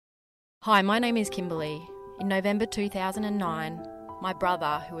Hi, my name is Kimberly. In November 2009, my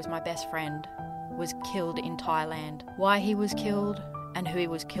brother, who was my best friend, was killed in Thailand. Why he was killed and who he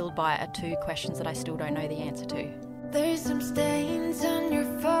was killed by are two questions that I still don't know the answer to. There's some stains on your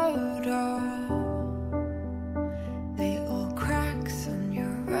photo, little cracks on your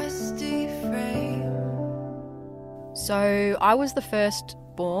rusty frame. So I was the first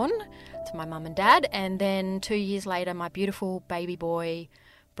born to my mum and dad, and then 2 years later my beautiful baby boy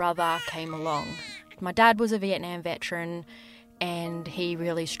brother came along. My dad was a Vietnam veteran and he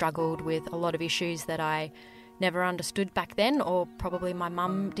really struggled with a lot of issues that I never understood back then, or probably my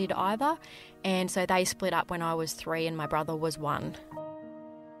mum did either. And so they split up when I was 3 and my brother was 1.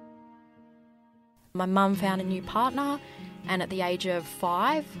 My mum found a new partner, and at the age of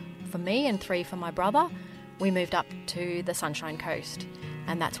 5 for me and 3 for my brother, we moved up to the Sunshine Coast.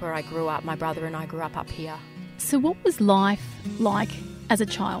 And that's where I grew up. My brother and I grew up here. So what was life like as a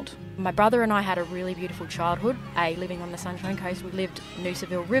child? My brother and I had a really beautiful childhood, living on the Sunshine Coast. We lived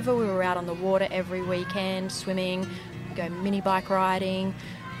Noosaville River. We were out on the water every weekend, swimming, go mini bike riding.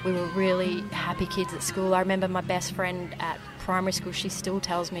 We were really happy kids at school. I remember my best friend at primary school, she still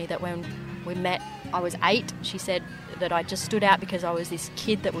tells me that when we met, I was 8. She said that I just stood out because I was this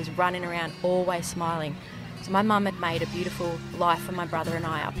kid that was running around always smiling. So my mum had made a beautiful life for my brother and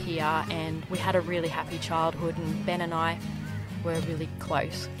I up here, and we had a really happy childhood, and Ben and I were really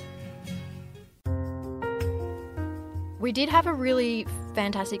close. We did have a really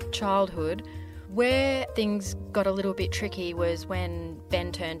fantastic childhood. Where things got a little bit tricky was when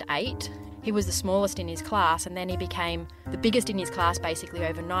Ben turned 8. He was the smallest in his class, and then he became the biggest in his class basically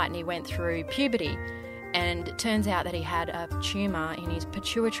overnight, and he went through puberty. And it turns out that he had a tumour in his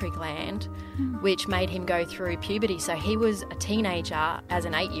pituitary gland, which made him go through puberty. So he was a teenager as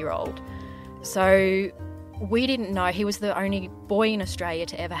an 8-year-old. So we didn't know. He was the only boy in Australia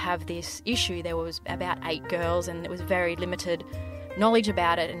to ever have this issue. There was about 8 girls, and there was very limited knowledge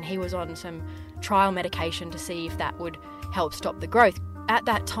about it, and he was on some trial medication to see if that would help stop the growth. At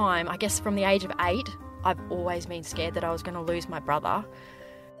that time, I guess from the age of 8, I've always been scared that I was going to lose my brother.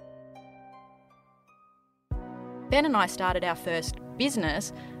 Ben and I started our first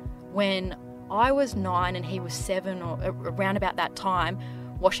business when I was 9 and he was 7, or around about that time,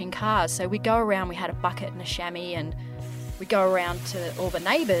 washing cars. So we'd go around, we had a bucket and a chamois, and we'd go around to all the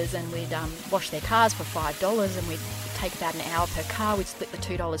neighbours and we'd wash their cars for $5, and we'd take about an hour per car. We'd split the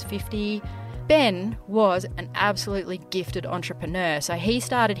 $2.50. Ben was an absolutely gifted entrepreneur. So he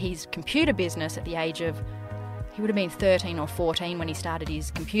started his computer business at the age of, he would have been 13 or 14 when he started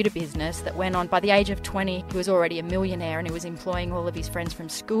his computer business that went on. By the age of 20, he was already a millionaire, and he was employing all of his friends from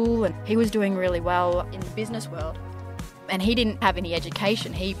school, and he was doing really well in the business world. And he didn't have any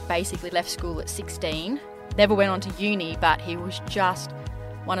education. He basically left school at 16, never went on to uni, but he was just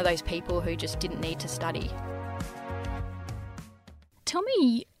one of those people who just didn't need to study. Tell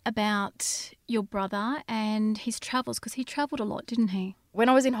me about your brother and his travels, because he travelled a lot, didn't he? When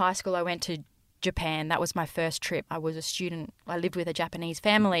I was in high school, I went to Japan. That was my first trip. I was a student. I lived with a Japanese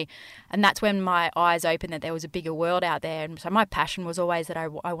family, and that's when my eyes opened that there was a bigger world out there. And so my passion was always that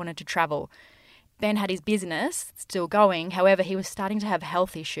I wanted to travel. Ben had his business still going. However, he was starting to have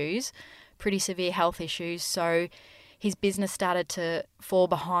health issues, pretty severe health issues. So his business started to fall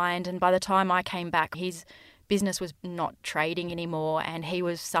behind. And by the time I came back, his business was not trading anymore, and he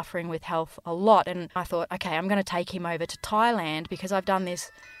was suffering with health a lot. And I thought, okay, I'm going to take him over to Thailand, because I've done this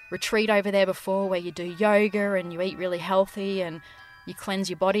retreat over there before where you do yoga and you eat really healthy and you cleanse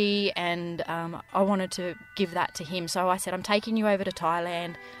your body, and I wanted to give that to him. So I said, I'm taking you over to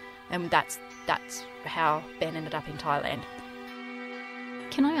Thailand, and that's how Ben ended up in Thailand.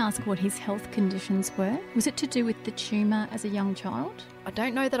 Can I ask what his health conditions were? Was it to do with the tumour as a young child? I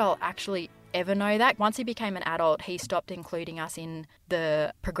don't know that I'll actually ever know that. Once he became an adult, he stopped including us in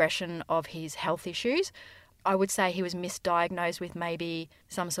the progression of his health issues. I would say he was misdiagnosed with maybe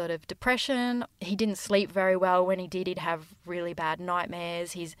some sort of depression. He didn't sleep very well. When he did, he'd have really bad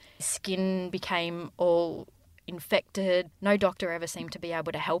nightmares. His skin became all infected. No doctor ever seemed to be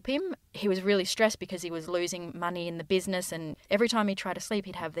able to help him. He was really stressed because he was losing money in the business, and every time he tried to sleep,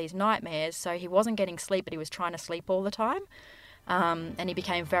 he'd have these nightmares. So he wasn't getting sleep, but he was trying to sleep all the time. And he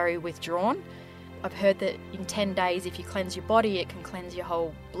became very withdrawn. I've heard that in 10 days, if you cleanse your body, it can cleanse your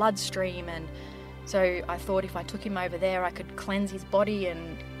whole bloodstream, and so I thought if I took him over there, I could cleanse his body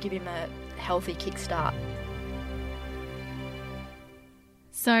and give him a healthy kickstart.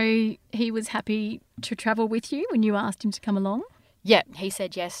 So he was happy to travel with you when you asked him to come along? Yeah, he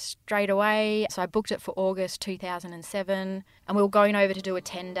said yes straight away. So I booked it for August 2007, and we were going over to do a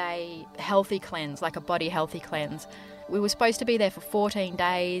 10-day healthy cleanse, like a body healthy cleanse. We were supposed to be there for 14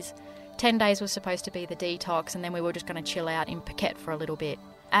 days. 10 days was supposed to be the detox, and then we were just going to chill out in Phuket for a little bit.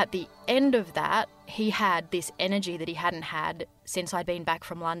 At the end of that, he had this energy that he hadn't had since I'd been back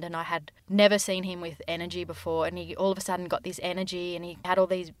from London. I had never seen him with energy before, and he all of a sudden got this energy, and he had all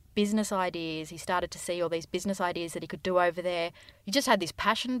these business ideas. He started to see all these business ideas that he could do over there. He just had this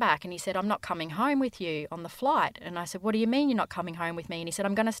passion back, and he said, I'm not coming home with you on the flight. And I said, what do you mean you're not coming home with me? And he said,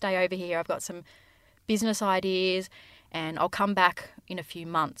 I'm going to stay over here. I've got some business ideas, and I'll come back in a few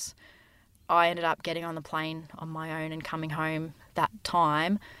months. I ended up getting on the plane on my own and coming home that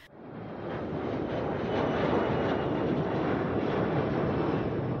time.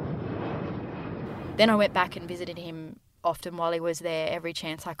 Then I went back and visited him often while he was there. Every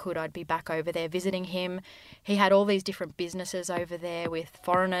chance I could, I'd be back over there visiting him. He had all these different businesses over there with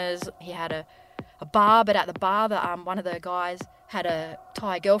foreigners. He had a bar, but at the bar, one of the guys had a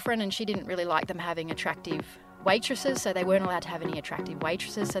Thai girlfriend, and she didn't really like them having attractive waitresses, so they weren't allowed to have any attractive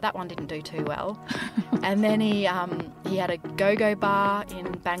waitresses, so that one didn't do too well. And then he had a go-go bar in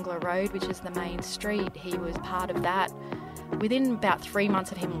Bangla Road, which is the main street. He was part of that. Within about 3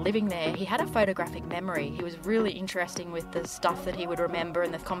 months of him living there, he had a photographic memory. He was really interesting with the stuff that he would remember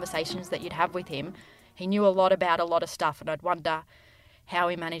and the conversations that you'd have with him. He knew a lot about a lot of stuff, and I'd wonder how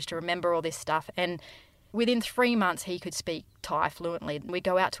he managed to remember all this stuff. And within 3 months, he could speak Thai fluently. We'd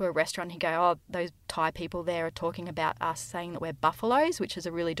go out to a restaurant, he'd go, oh, those Thai people there are talking about us, saying that we're buffaloes, which is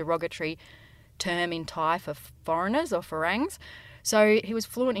a really derogatory term in Thai for foreigners or Farangs. So he was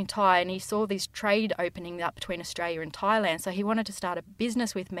fluent in Thai, and he saw this trade opening up between Australia and Thailand. So he wanted to start a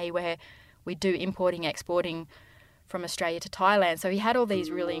business with me where we do importing, exporting from Australia to Thailand. So he had all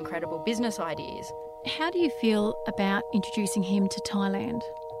these really incredible business ideas. How do you feel about introducing him to Thailand?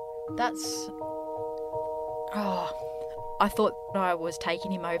 I thought I was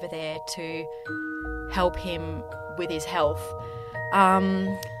taking him over there to help him with his health.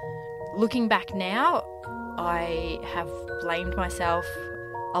 Looking back now, I have blamed myself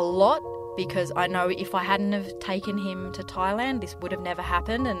a lot, because I know if I hadn't have taken him to Thailand, this would have never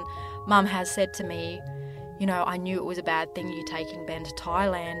happened. And Mum has said to me, you know, I knew it was a bad thing you taking Ben to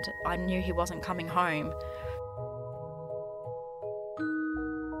Thailand. I knew he wasn't coming home.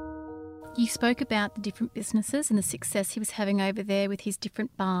 You spoke about the different businesses and the success he was having over there with his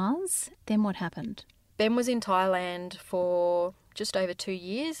different bars. Then what happened? Ben was in Thailand for just over 2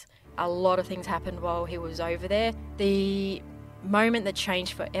 years. A lot of things happened while he was over there. The moment that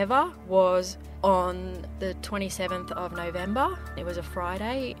changed forever was on the 27th of November. It was a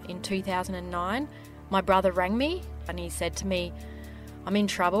Friday in 2009. My brother rang me and he said to me, I'm in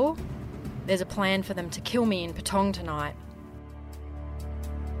trouble. There's a plan for them to kill me in Patong tonight.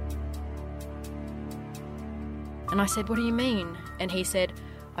 And I said, what do you mean? And he said,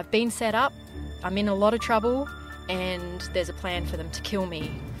 I've been set up, I'm in a lot of trouble, and there's a plan for them to kill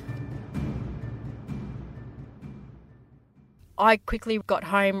me. I quickly got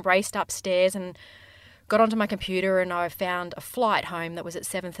home, raced upstairs and got onto my computer, and I found a flight home that was at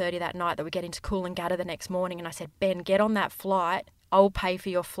 7:30 that night that would get into Coolangatta the next morning. And I said, Ben, get on that flight. I'll pay for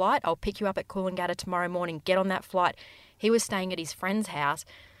your flight. I'll pick you up at Coolangatta tomorrow morning. Get on that flight. He was staying at his friend's house.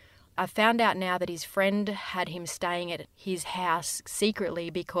 I found out now that his friend had him staying at his house secretly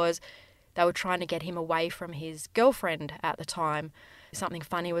because they were trying to get him away from his girlfriend at the time. Something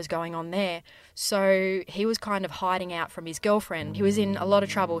funny was going on there. So he was kind of hiding out from his girlfriend. He was in a lot of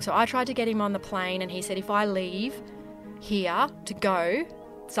trouble. So I tried to get him on the plane, and he said, if I leave here to go,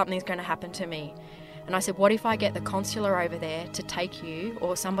 something's going to happen to me. And I said, what if I get the consular over there to take you,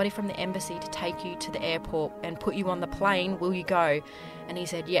 or somebody from the embassy to take you to the airport and put you on the plane? Will you go? And he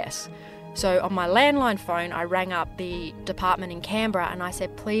said, yes. So on my landline phone, I rang up the department in Canberra and I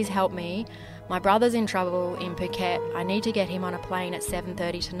said, please help me. My brother's in trouble in Phuket. I need to get him on a plane at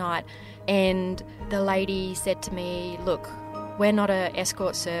 7:30 tonight. And the lady said to me, look, we're not an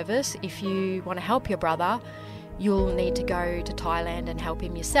escort service. If you want to help your brother, you'll need to go to Thailand and help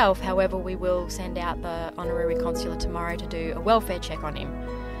him yourself. However, we will send out the honorary consular tomorrow to do a welfare check on him.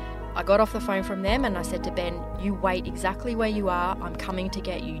 I got off the phone from them and I said to Ben, you wait exactly where you are. I'm coming to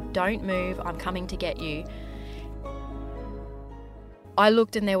get you. Don't move. I'm coming to get you. I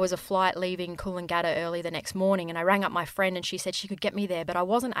looked and there was a flight leaving Coolangatta early the next morning, and I rang up my friend and she said she could get me there, but I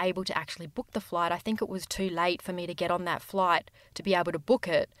wasn't able to actually book the flight. I think it was too late for me to get on that flight to be able to book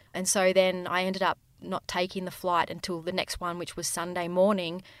it. And so then I ended up not taking the flight until the next one, which was Sunday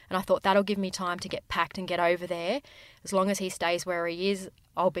morning, and I thought that'll give me time to get packed and get over there. As long as he stays where he is,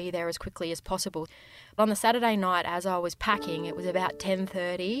 I'll be there as quickly as possible. But on the Saturday night, as I was packing, it was about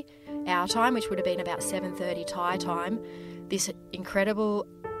 10:30 our time, which would have been about 7:30 Thai time. This incredible,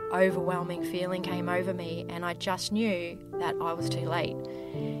 overwhelming feeling came over me, and I just knew that I was too late.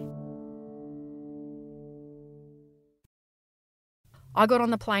 I got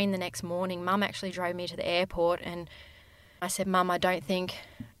on the plane the next morning. Mum actually drove me to the airport, and I said, Mum, I don't think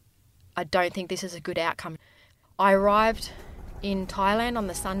this is a good outcome. I arrived in Thailand on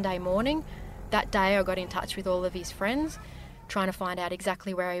the Sunday morning. That day I got in touch with all of his friends, trying to find out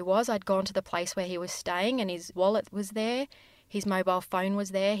exactly where he was. I'd gone to the place where he was staying, and his wallet was there. His mobile phone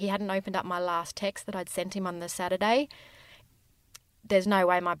was there. He hadn't opened up my last text that I'd sent him on the Saturday. There's no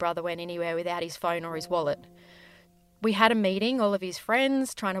way my brother went anywhere without his phone or his wallet. We had a meeting, all of his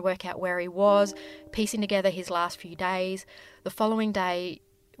friends, trying to work out where he was, piecing together his last few days. The following day,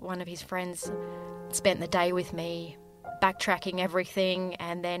 one of his friends spent the day with me, backtracking everything,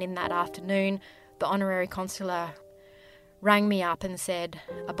 and then in that afternoon, the honorary consular rang me up and said,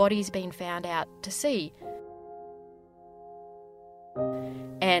 a body's been found out to sea.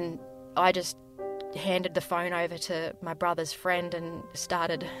 And I just handed the phone over to my brother's friend and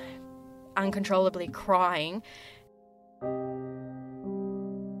started uncontrollably crying.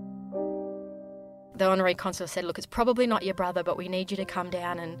 The honorary consul said, look, it's probably not your brother, but we need you to come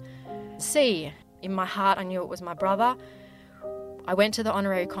down and see. In my heart, I knew it was my brother. I went to the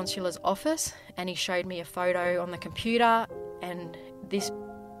honorary consular's office and he showed me a photo on the computer, and this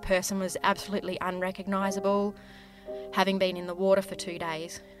person was absolutely unrecognisable, having been in the water for 2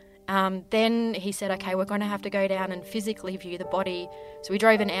 days. Then he said, okay, we're going to have to go down and physically view the body. So we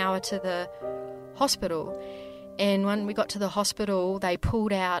drove an hour to the hospital. And when we got to the hospital, they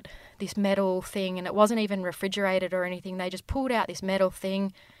pulled out this metal thing, and it wasn't even refrigerated or anything. They just pulled out this metal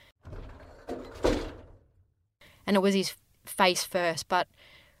thing, and it was his face first, but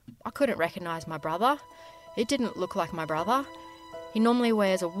I couldn't recognise my brother. It didn't look like my brother. He normally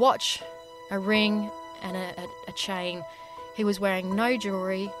wears a watch, a ring and a chain. He was wearing no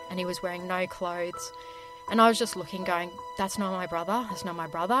jewellery and he was wearing no clothes. And I was just looking, going, that's not my brother, that's not my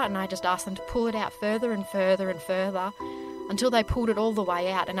brother. And I just asked them to pull it out further and further and further until they pulled it all the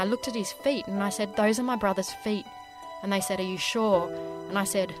way out. And I looked at his feet and I said, those are my brother's feet. And they said, are you sure? And I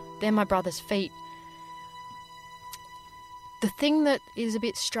said, they're my brother's feet. The thing that is a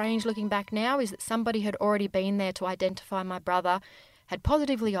bit strange looking back now is that somebody had already been there to identify my brother, had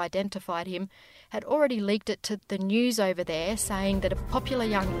positively identified him, had already leaked it to the news over there, saying that a popular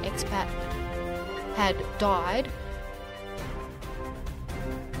young expat had died.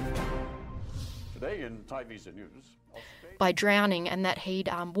 Today in Thai Visa News, by drowning, and that he'd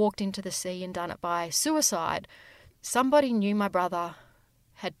walked into the sea and done it by suicide. Somebody knew my brother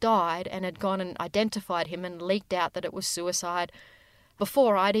had died and had gone and identified him and leaked out that it was suicide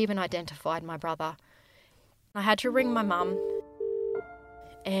before I'd even identified my brother. I had to ring my mum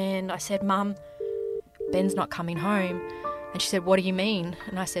and I said, Mum, Ben's not coming home. And she said, what do you mean?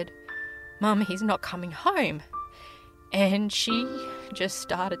 And I said, Mum, he's not coming home. And she just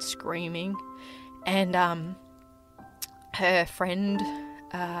started screaming. And her friend,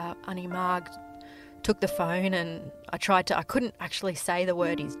 Annie Marg, took the phone, and I couldn't actually say the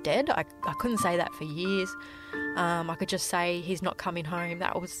word he's dead. I couldn't say that for years. I could just say he's not coming home.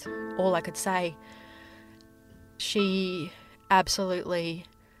 That was all I could say. She absolutely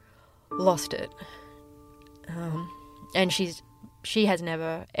lost it. And she has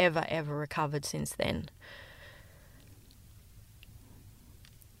never, ever recovered since then.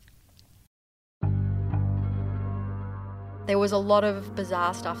 There was a lot of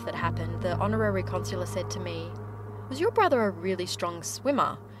bizarre stuff that happened. The honorary consular said to me, was your brother a really strong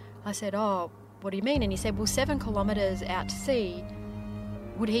swimmer? I said, oh, what do you mean? And he said, well, 7 kilometres out to sea,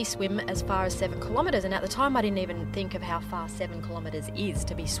 would he swim as far as 7 kilometres? And at the time I didn't even think of how far 7 kilometres is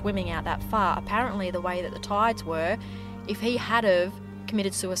to be swimming out that far. Apparently the way that the tides were, if he had have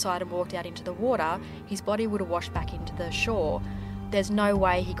committed suicide and walked out into the water, his body would have washed back into the shore. There's no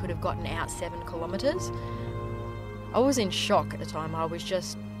way he could have gotten out 7 kilometres. I was in shock at the time. I was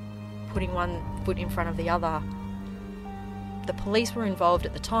just putting one foot in front of the other. The police were involved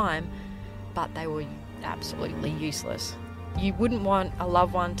at the time, but they were absolutely useless. You wouldn't want a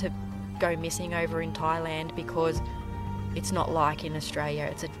loved one to go missing over in Thailand because it's not like in Australia.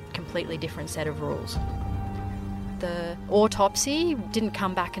 It's a completely different set of rules. The autopsy didn't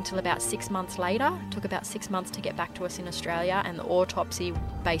come back until about 6 months later. It took about 6 months to get back to us in Australia, and the autopsy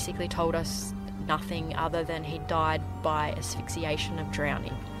basically told us nothing other than he died by asphyxiation of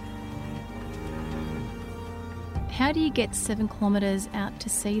drowning. How do you get 7 kilometres out to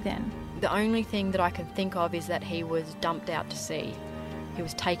sea then? The only thing that I can think of is that he was dumped out to sea. He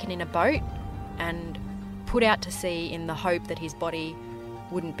was taken in a boat and put out to sea in the hope that his body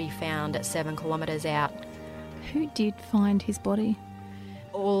wouldn't be found at 7 kilometres out. Who did find his body?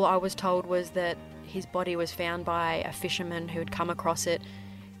 All I was told was that his body was found by a fisherman who had come across it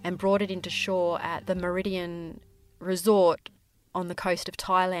and brought it into shore at the Meridian Resort on the coast of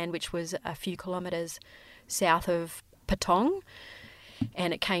Thailand, which was a few kilometres south of Patong.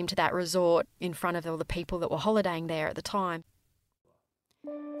 And it came to that resort in front of all the people that were holidaying there at the time.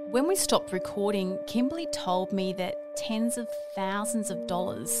 When we stopped recording, Kimberly told me that tens of thousands of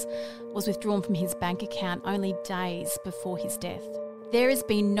dollars was withdrawn from his bank account only days before his death. There has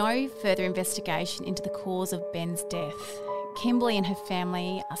been no further investigation into the cause of Ben's death. Kimberly and her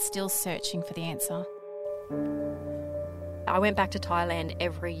family are still searching for the answer. I went back to Thailand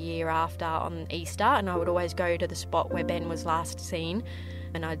every year after on Easter, and I would always go to the spot where Ben was last seen,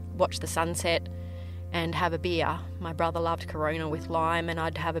 and I'd watch the sunset and have a beer. My brother loved Corona with lime, and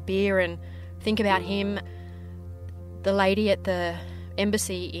I'd have a beer and think about him. The lady at the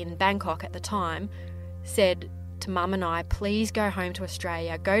embassy in Bangkok at the time said to Mum and I, please go home to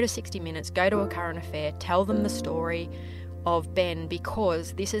Australia, go to 60 Minutes, go to A Current Affair, tell them the story of Ben,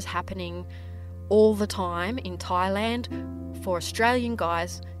 because this is happening all the time in Thailand for Australian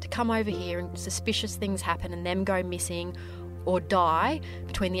guys to come over here and suspicious things happen and them go missing or die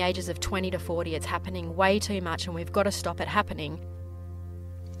between the ages of 20 to 40. It's happening way too much and we've got to stop it happening.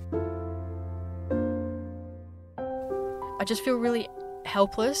 I just feel really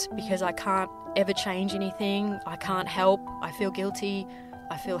helpless because I can't ever change anything. I can't help. I feel guilty.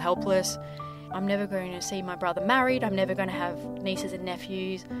 I feel helpless. I'm never going to see my brother married. I'm never going to have nieces and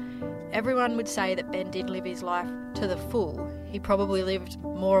nephews. Everyone would say that Ben did live his life to the full. He probably lived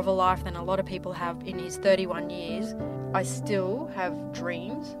more of a life than a lot of people have in his 31 years. I still have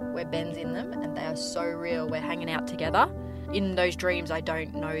dreams where Ben's in them and they are so real. We're hanging out together. In those dreams, I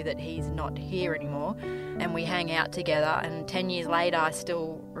don't know that he's not here anymore. And we hang out together, and 10 years later, I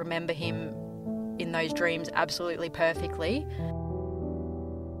still remember him in those dreams absolutely perfectly.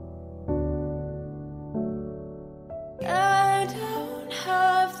 I don't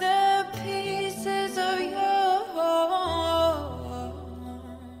have the pieces of you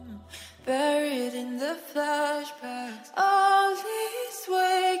buried in the flashbacks. All these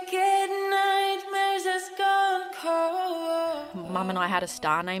wicked nightmares has gone cold. Mum and I had a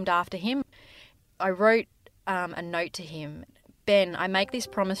star named after him. I wrote a note to him. Ben, I make this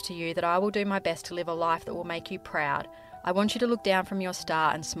promise to you that I will do my best to live a life that will make you proud. I want you to look down from your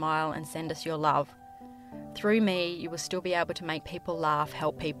star and smile and send us your love. Through me, you will still be able to make people laugh,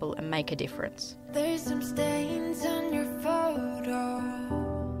 help people and make a difference. There's some stains on your photo,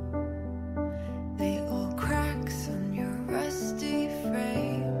 little cracks on your rusty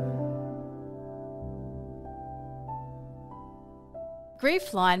frame.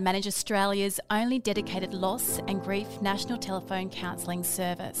 Griefline manage Australia's only dedicated loss and grief national telephone counselling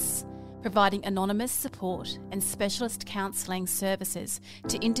service, providing anonymous support and specialist counselling services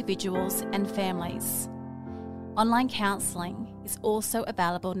to individuals and families. Online counselling is also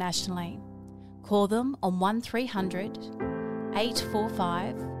available nationally. Call them on 1300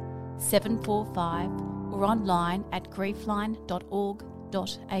 845 745 or online at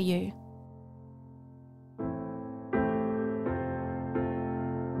griefline.org.au.